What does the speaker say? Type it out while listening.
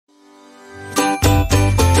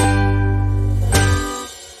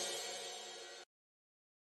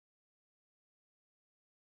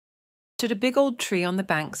stood a big old tree on the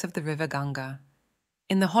banks of the river Ganga.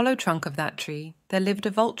 In the hollow trunk of that tree there lived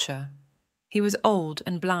a vulture. He was old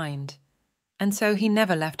and blind, and so he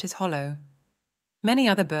never left his hollow. Many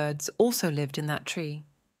other birds also lived in that tree.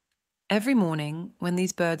 Every morning, when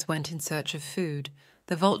these birds went in search of food,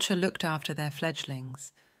 the vulture looked after their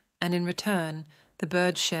fledglings, and in return the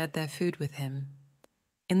birds shared their food with him.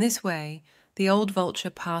 In this way, the old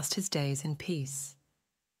vulture passed his days in peace.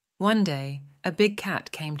 One day, a big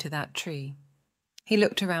cat came to that tree. He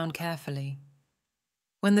looked around carefully.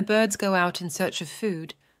 When the birds go out in search of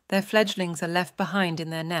food, their fledglings are left behind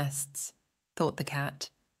in their nests, thought the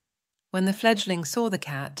cat. When the fledglings saw the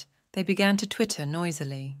cat, they began to twitter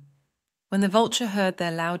noisily. When the vulture heard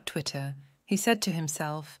their loud twitter, he said to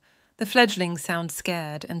himself, "The fledglings sound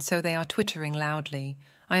scared, and so they are twittering loudly.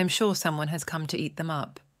 I am sure someone has come to eat them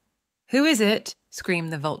up." "Who is it?"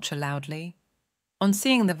 screamed the vulture loudly. On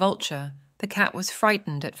seeing the vulture, the cat was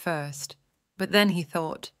frightened at first, but then he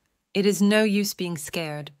thought, "It is no use being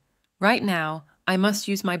scared. Right now, I must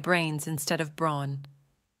use my brains instead of brawn."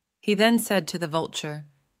 He then said to the vulture,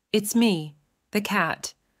 "It's me, the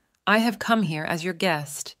cat. I have come here as your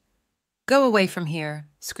guest." "Go away from here,"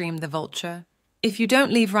 screamed the vulture. "If you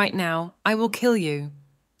don't leave right now, I will kill you."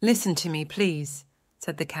 "Listen to me, please,"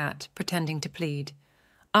 said the cat, pretending to plead.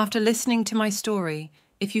 "After listening to my story,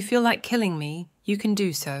 if you feel like killing me, you can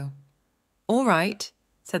do so." "All right,"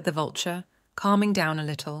 said the vulture, calming down a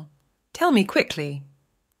little. "Tell me quickly."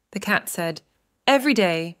 The cat said, "Every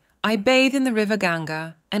day I bathe in the river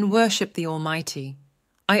Ganga and worship the Almighty.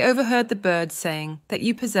 I overheard the birds saying that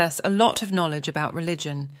you possess a lot of knowledge about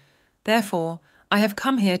religion. Therefore, I have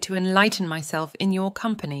come here to enlighten myself in your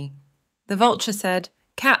company." The vulture said,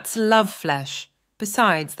 "Cats love flesh.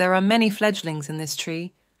 Besides, there are many fledglings in this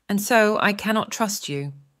tree, and so I cannot trust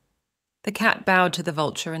you." The cat bowed to the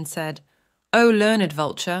vulture and said, "O learned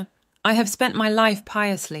vulture, I have spent my life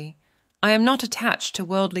piously. I am not attached to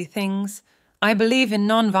worldly things. I believe in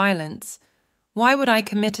non-violence. Why would I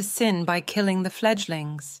commit a sin by killing the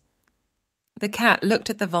fledglings?" The cat looked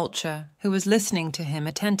at the vulture, who was listening to him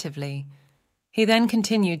attentively. He then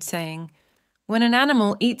continued saying, "When an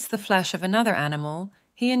animal eats the flesh of another animal,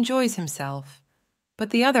 he enjoys himself. But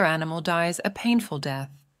the other animal dies a painful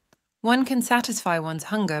death. One can satisfy one's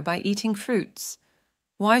hunger by eating fruits.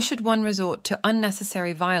 Why should one resort to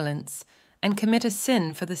unnecessary violence and commit a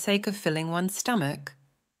sin for the sake of filling one's stomach?"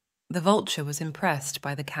 The vulture was impressed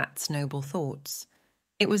by the cat's noble thoughts.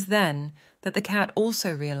 It was then that the cat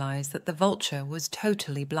also realized that the vulture was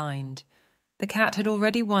totally blind. The cat had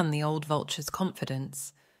already won the old vulture's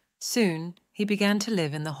confidence. Soon he began to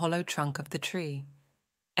live in the hollow trunk of the tree.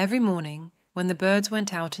 Every morning, when the birds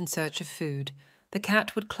went out in search of food, the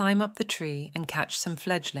cat would climb up the tree and catch some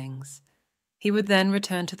fledglings. He would then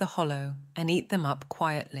return to the hollow and eat them up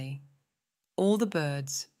quietly. All the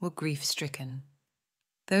birds were grief-stricken.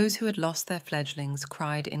 Those who had lost their fledglings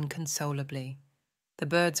cried inconsolably. The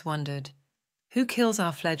birds wondered, "Who kills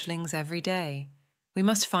our fledglings every day? We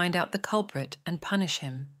must find out the culprit and punish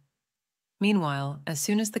him." Meanwhile, as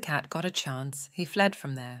soon as the cat got a chance, he fled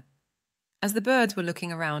from there. As the birds were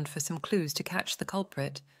looking around for some clues to catch the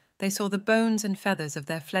culprit, they saw the bones and feathers of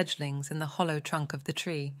their fledglings in the hollow trunk of the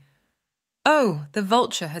tree. "Oh, the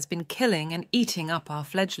vulture has been killing and eating up our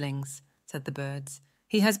fledglings," said the birds.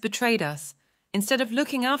 "He has betrayed us. Instead of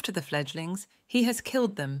looking after the fledglings, he has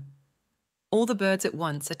killed them." All the birds at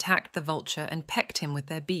once attacked the vulture and pecked him with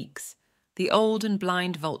their beaks. The old and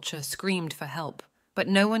blind vulture screamed for help, but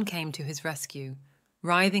no one came to his rescue.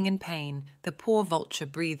 Writhing in pain, the poor vulture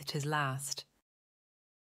breathed his last.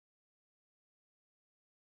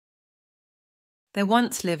 There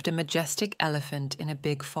once lived a majestic elephant in a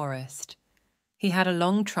big forest. He had a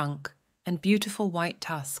long trunk and beautiful white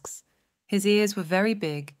tusks. His ears were very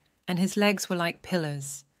big, and his legs were like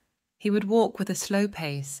pillars. He would walk with a slow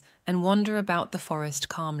pace and wander about the forest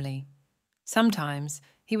calmly. Sometimes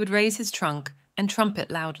he would raise his trunk and trumpet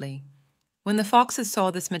loudly. When the foxes saw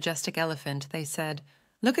this majestic elephant, they said,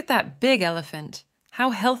 "Look at that big elephant. How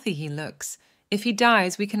healthy he looks. If he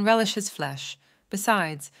dies, we can relish his flesh.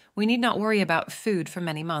 Besides, we need not worry about food for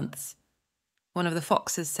many months." One of the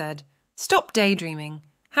foxes said, "Stop daydreaming.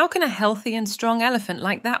 How can a healthy and strong elephant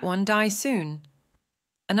like that one die soon?"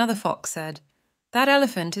 Another fox said, "That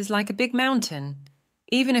elephant is like a big mountain.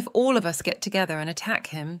 Even if all of us get together and attack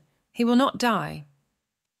him, he will not die."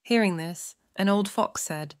 Hearing this, an old fox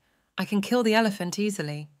said, "I can kill the elephant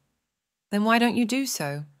easily." "Then why don't you do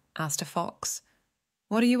so?" asked a fox.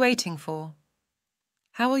 "What are you waiting for?"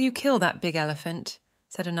 "How will you kill that big elephant?"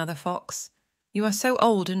 said another fox. "You are so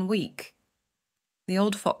old and weak." The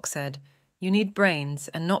old fox said, "You need brains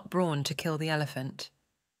and not brawn to kill the elephant."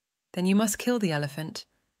 "Then you must kill the elephant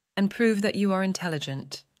and prove that you are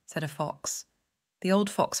intelligent," said a fox. The old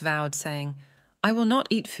fox vowed, saying, "I will not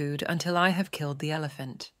eat food until I have killed the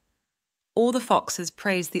elephant." All the foxes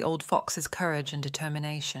praised the old fox's courage and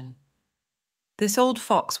determination. "This old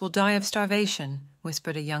fox will die of starvation,"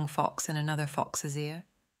 whispered a young fox in another fox's ear.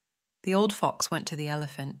 The old fox went to the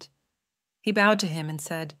elephant. He bowed to him and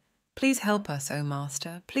said, "Please help us, O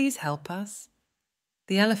master, please help us."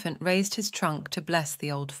 The elephant raised his trunk to bless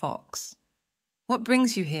the old fox. "What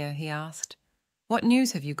brings you here?" he asked. "What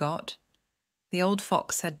news have you got?" The old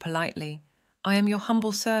fox said politely, "I am your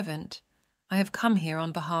humble servant. I have come here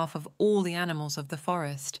on behalf of all the animals of the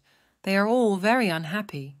forest. They are all very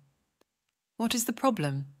unhappy." "What is the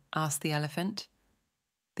problem?" asked the elephant.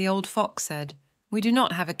 The old fox said, "We do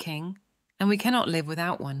not have a king, and we cannot live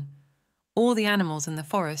without one. All the animals in the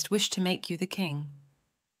forest wish to make you the king."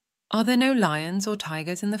 "Are there no lions or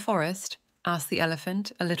tigers in the forest?" asked the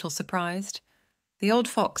elephant, a little surprised. The old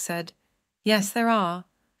fox said, "Yes, there are,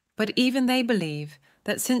 but even they believe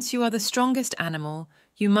that since you are the strongest animal,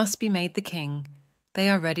 you must be made the king. They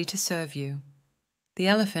are ready to serve you." The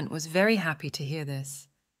elephant was very happy to hear this.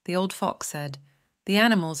 The old fox said, "The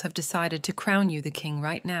animals have decided to crown you the king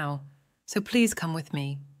right now, so please come with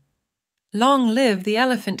me." "Long live the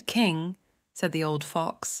elephant king," said the old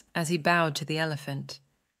fox as he bowed to the elephant.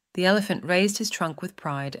 The elephant raised his trunk with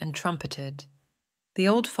pride and trumpeted. The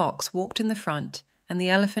old fox walked in the front, and the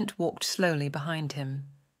elephant walked slowly behind him.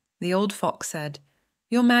 The old fox said,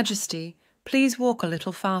 "Your Majesty, please walk a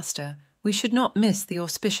little faster. We should not miss the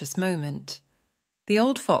auspicious moment." The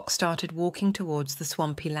old fox started walking towards the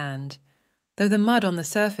swampy land. Though the mud on the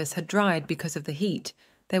surface had dried because of the heat,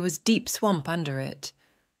 there was deep swamp under it.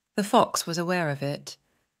 The fox was aware of it,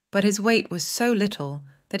 but his weight was so little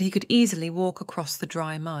that he could easily walk across the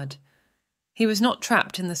dry mud. He was not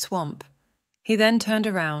trapped in the swamp. He then turned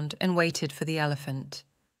around and waited for the elephant.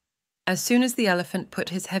 As soon as the elephant put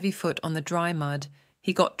his heavy foot on the dry mud,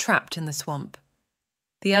 he got trapped in the swamp.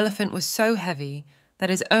 The elephant was so heavy that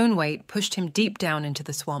his own weight pushed him deep down into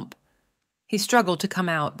the swamp. He struggled to come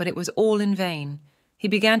out, but it was all in vain. He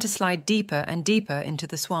began to slide deeper and deeper into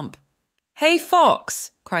the swamp. "Hey,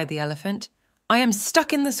 fox!" cried the elephant. "I am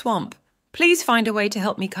stuck in the swamp. Please find a way to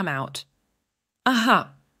help me come out."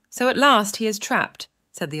 "Aha! So at last he is trapped,"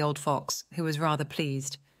 said the old fox, who was rather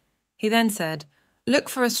pleased. He then said, "Look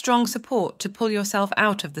for a strong support to pull yourself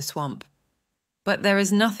out of the swamp." "But there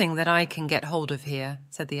is nothing that I can get hold of here,"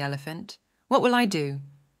 said the elephant. "What will I do?"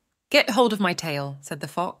 "Get hold of my tail," said the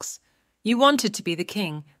fox. "You wanted to be the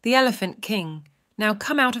king, the elephant king. Now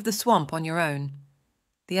come out of the swamp on your own."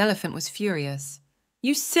 The elephant was furious.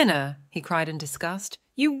 "You sinner!" he cried in disgust.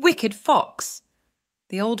 "You wicked fox!"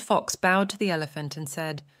 The old fox bowed to the elephant and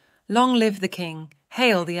said, "Long live the king!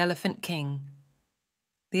 Hail the elephant king!"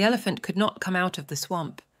 The elephant could not come out of the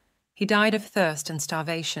swamp. He died of thirst and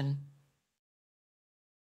starvation.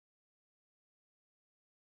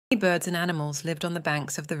 Many birds and animals lived on the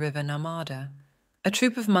banks of the river Narmada. A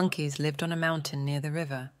troop of monkeys lived on a mountain near the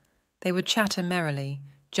river. They would chatter merrily,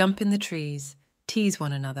 jump in the trees, tease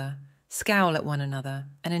one another, scowl at one another,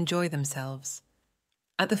 and enjoy themselves.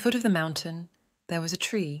 At the foot of the mountain, there was a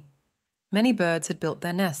tree. Many birds had built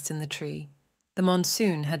their nests in the tree. The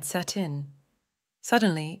monsoon had set in.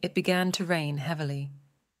 Suddenly, it began to rain heavily.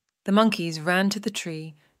 The monkeys ran to the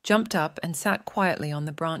tree, jumped up, and sat quietly on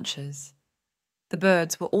the branches. The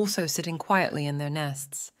birds were also sitting quietly in their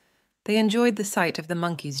nests. They enjoyed the sight of the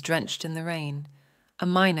monkeys drenched in the rain. A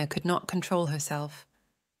myna could not control herself.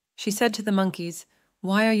 She said to the monkeys,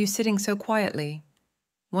 "Why are you sitting so quietly?"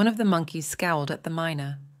 One of the monkeys scowled at the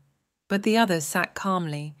myna, but the others sat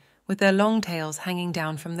calmly, with their long tails hanging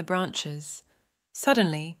down from the branches.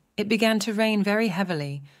 Suddenly, it began to rain very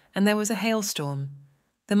heavily, and there was a hailstorm.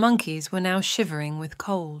 The monkeys were now shivering with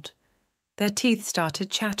cold. Their teeth started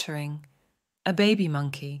chattering. A baby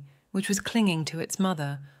monkey, which was clinging to its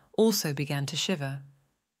mother, also began to shiver.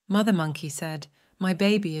 Mother Monkey said, "My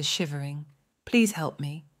baby is shivering. Please help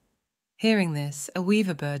me." Hearing this, a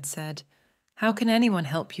weaver bird said, "How can anyone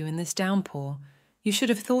help you in this downpour? You should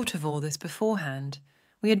have thought of all this beforehand.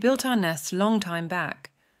 We had built our nests long time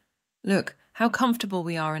back. Look, how comfortable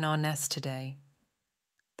we are in our nest today."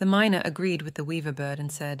 The myna agreed with the weaver bird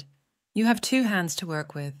and said, "You have 2 hands to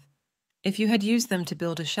work with. If you had used them to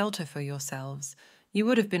build a shelter for yourselves, you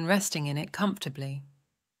would have been resting in it comfortably."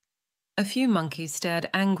 A few monkeys stared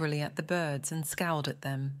angrily at the birds and scowled at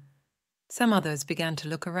them. Some others began to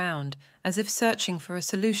look around, as if searching for a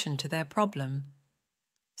solution to their problem.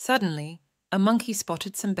 Suddenly, a monkey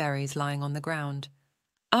spotted some berries lying on the ground.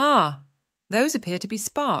 "Ah, those appear to be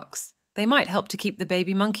sparks. They might help to keep the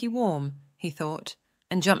baby monkey warm," he thought,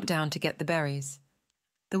 and jumped down to get the berries.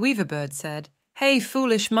 The weaver bird said, "Hey,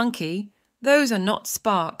 foolish monkey, those are not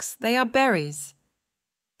sparks, they are berries."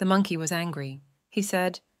 The monkey was angry. He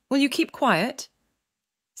said, "Will you keep quiet?"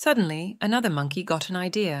 Suddenly, another monkey got an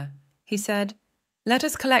idea. He said, "Let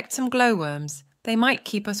us collect some glowworms, they might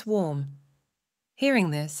keep us warm."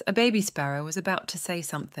 Hearing this, a baby sparrow was about to say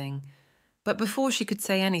something, but before she could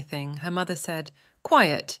say anything, her mother said,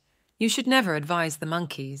 "Quiet, you should never advise the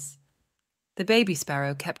monkeys." The baby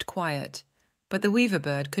sparrow kept quiet, but the weaver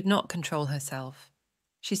bird could not control herself.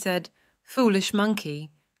 She said, "Foolish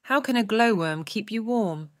monkey, how can a glowworm keep you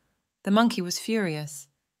warm?" The monkey was furious.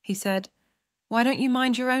 He said, "Why don't you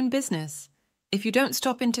mind your own business? If you don't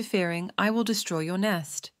stop interfering, I will destroy your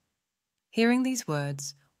nest." Hearing these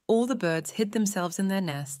words, all the birds hid themselves in their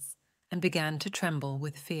nests and began to tremble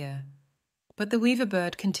with fear. But the weaver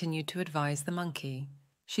bird continued to advise the monkey.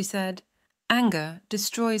 She said, "Anger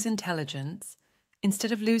destroys intelligence.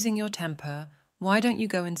 Instead of losing your temper, why don't you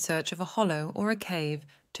go in search of a hollow or a cave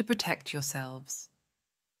to protect yourselves?"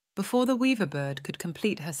 Before the weaver bird could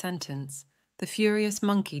complete her sentence, the furious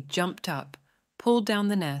monkey jumped up, pulled down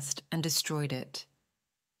the nest, and destroyed it.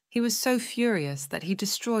 He was so furious that he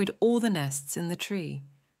destroyed all the nests in the tree.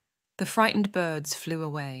 The frightened birds flew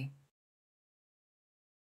away.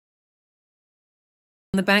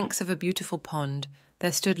 On the banks of a beautiful pond,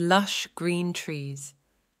 there stood lush green trees.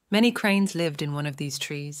 Many cranes lived in one of these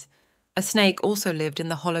trees. A snake also lived in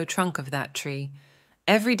the hollow trunk of that tree.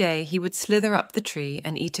 Every day he would slither up the tree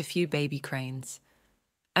and eat a few baby cranes.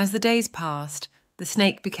 As the days passed, the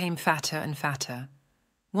snake became fatter and fatter.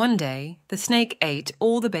 One day, the snake ate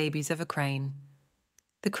all the babies of a crane.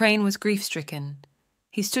 The crane was grief-stricken.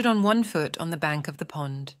 He stood on one foot on the bank of the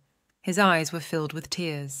pond. His eyes were filled with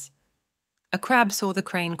tears. A crab saw the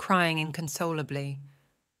crane crying inconsolably.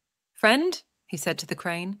 "Friend," he said to the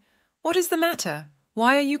crane, "what is the matter?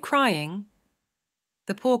 Why are you crying?"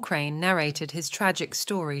 The poor crane narrated his tragic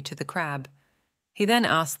story to the crab. He then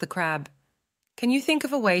asked the crab, "Can you think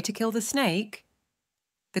of a way to kill the snake?"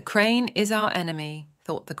 "The crane is our enemy,"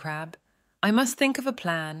 thought the crab. "I must think of a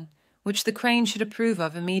plan, which the crane should approve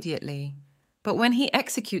of immediately. But when he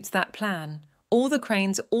executes that plan, all the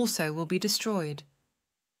cranes also will be destroyed."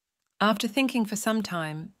 After thinking for some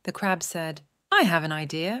time, the crab said, "I have an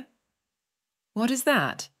idea." "What is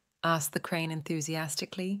that?" asked the crane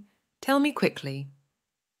enthusiastically. "Tell me quickly."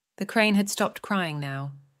 The crane had stopped crying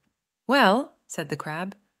now. "Well," said the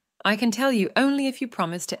crab, "I can tell you only if you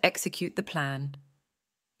promise to execute the plan."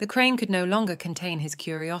 The crane could no longer contain his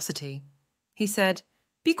curiosity. He said,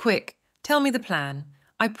 "Be quick, tell me the plan.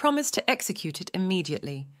 I promise to execute it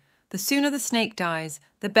immediately. The sooner the snake dies,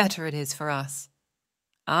 the better it is for us."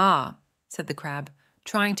 "Ah," said the crab,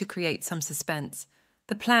 trying to create some suspense.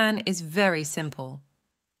 "The plan is very simple."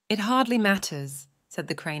 "It hardly matters," said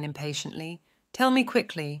the crane impatiently. "Tell me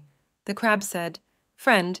quickly." The crab said,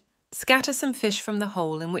 "Friend, scatter some fish from the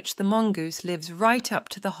hole in which the mongoose lives right up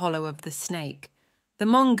to the hollow of the snake. The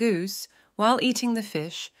mongoose, while eating the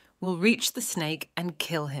fish, will reach the snake and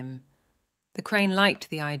kill him." The crane liked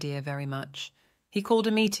the idea very much. He called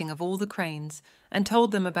a meeting of all the cranes and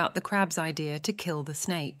told them about the crab's idea to kill the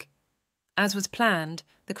snake. As was planned,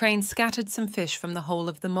 the crane scattered some fish from the hole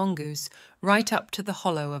of the mongoose right up to the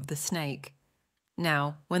hollow of the snake.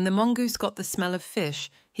 Now, when the mongoose got the smell of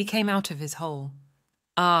fish, he came out of his hole.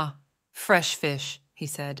 "Ah, fresh fish," he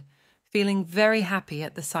said, feeling very happy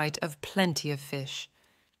at the sight of plenty of fish.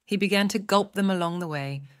 He began to gulp them along the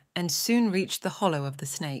way and soon reached the hollow of the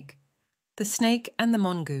snake. The snake and the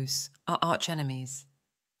mongoose are arch-enemies.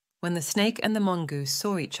 When the snake and the mongoose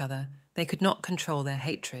saw each other, they could not control their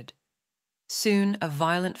hatred. Soon a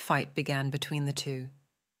violent fight began between the two.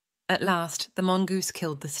 At last, the mongoose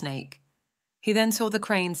killed the snake. He then saw the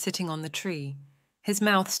crane sitting on the tree. His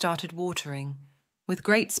mouth started watering. With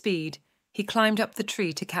great speed, he climbed up the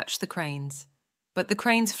tree to catch the cranes. But the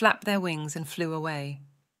cranes flapped their wings and flew away.